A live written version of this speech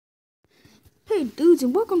Hey dudes,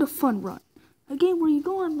 and welcome to Fun Run, a game where you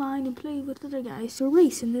go online and play with other guys to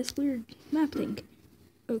race in this weird map thing.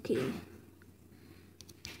 Okay.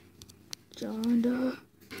 John the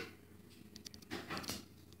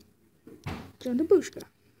Bushka.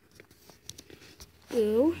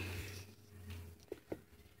 Go.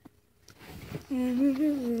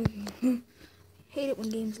 Hate it when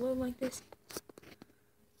games load like this.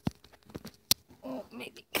 Oh,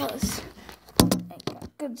 maybe because I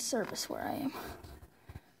got good service where I am.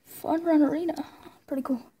 Fun Run Arena. Pretty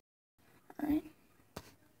cool. Alright.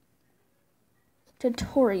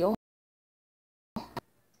 Tutorial.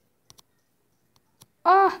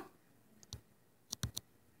 Ah!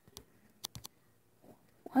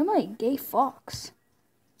 Why am I a gay fox?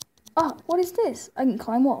 Ah, what is this? I can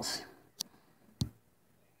climb walls.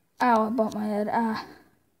 Ow, I bumped my head. Ah.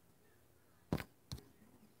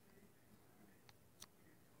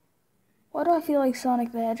 Why do I feel like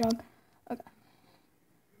Sonic the Hedgehog? Okay.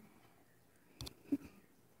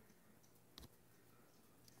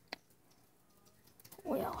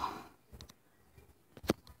 Well.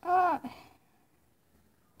 I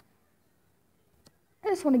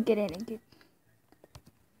just want to get in and get...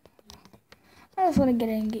 I just want to get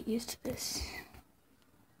in and get used to this.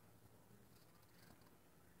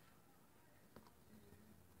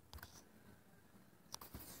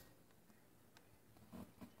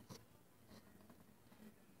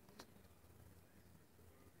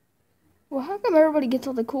 Well, how come everybody gets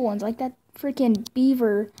all the cool ones? Like that freaking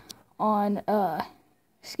beaver on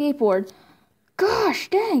skateboard. Gosh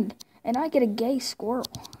dang! And I get a gay squirrel.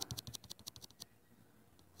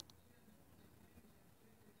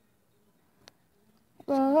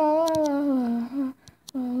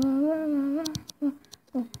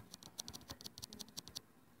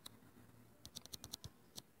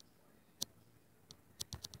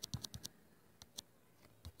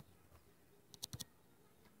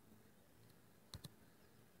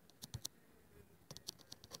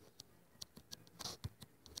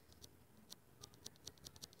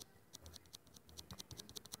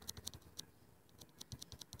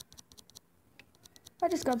 I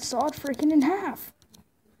just got sawed freaking in half.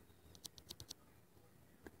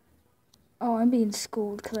 Oh, I'm being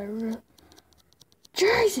schooled because I really...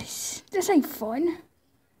 Jesus! This ain't fun.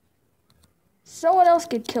 Someone else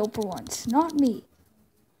get killed for once, not me.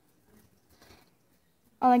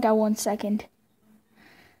 I think I won second.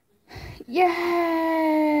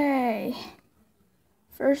 Yay!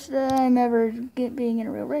 First time ever being in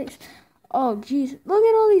a real race. Oh, jeez. Look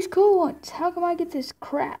at all these cool ones. How come I get this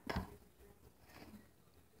crap?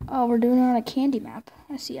 Oh, we're doing it on a candy map.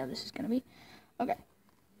 I see how this is going to be. Okay.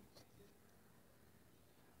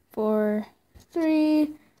 4, 3,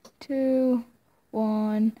 2,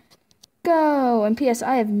 1, go. And P.S.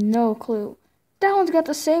 I have no clue. That one's got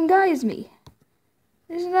the same guy as me.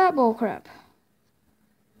 Isn't that bullcrap?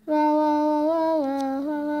 La la la la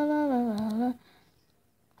la la la la la.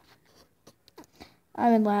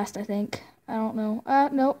 I'm in last, I think. I don't know.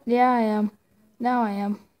 Nope. Yeah, I am. Now I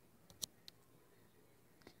am.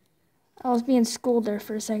 I was being schooled there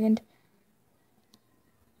for a second.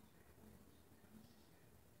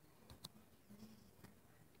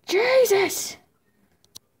 Jesus!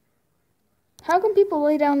 How can people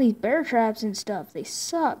lay down these bear traps and stuff? They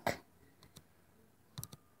suck.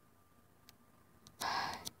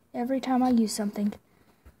 Every time I use something.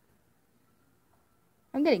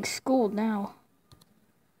 I'm getting schooled now.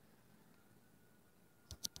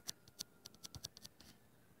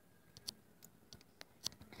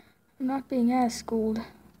 I'm not being as schooled.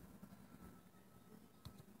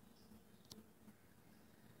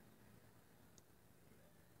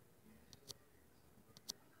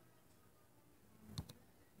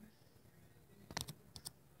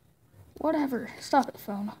 Whatever. Stop it,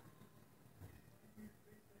 phone.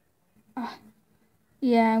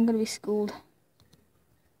 Yeah, I'm gonna be schooled.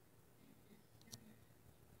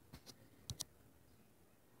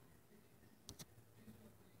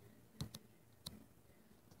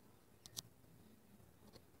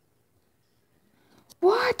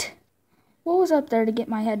 What? What was up there to get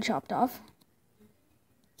my head chopped off?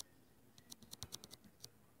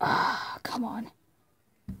 Ah, come on.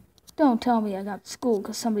 Don't tell me I got schooled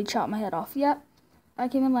because somebody chopped my head off. Yep, I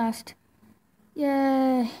came in last.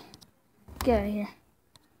 Yay. Get out of here.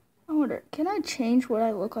 I wonder, can I change what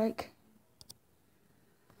I look like?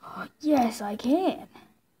 Oh, yes, I can.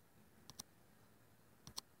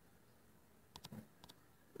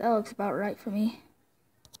 That looks about right for me.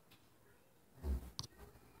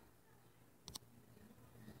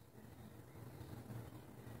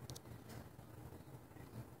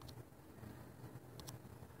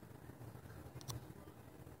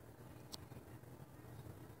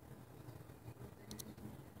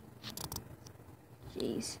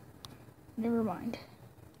 Jeez. Never mind.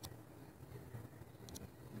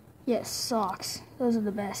 Yes, socks. Those are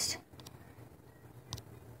the best.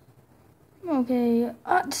 Okay.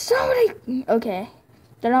 Somebody... Okay.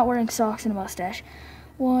 They're not wearing socks and a mustache.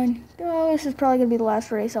 One. Oh, this is probably going to be the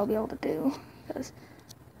last race I'll be able to do. Because...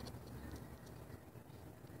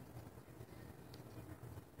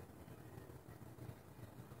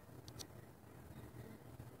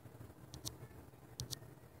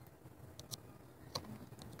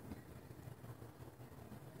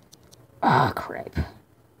 Ah, crap.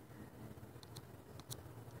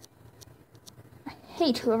 I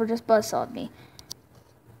hate whoever just buzzsawed me.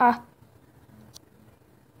 Ah.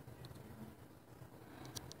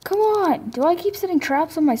 Come on! Do I keep setting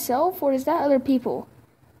traps on myself, or is that other people?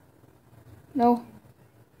 No.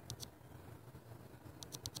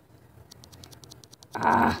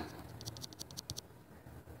 Ah.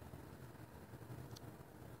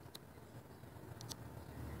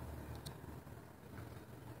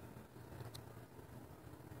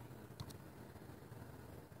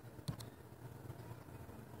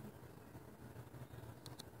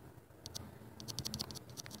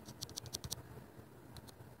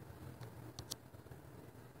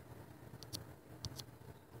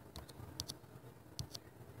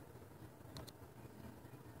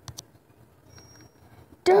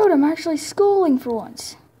 Dude, I'm actually schooling for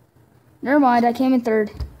once. Never mind, I came in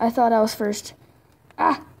third. I thought I was first.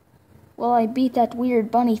 Ah! Well, I beat that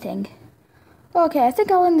weird bunny thing. Okay, I think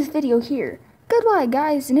I'll end this video here. Goodbye,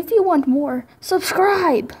 guys, and if you want more,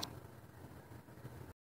 subscribe!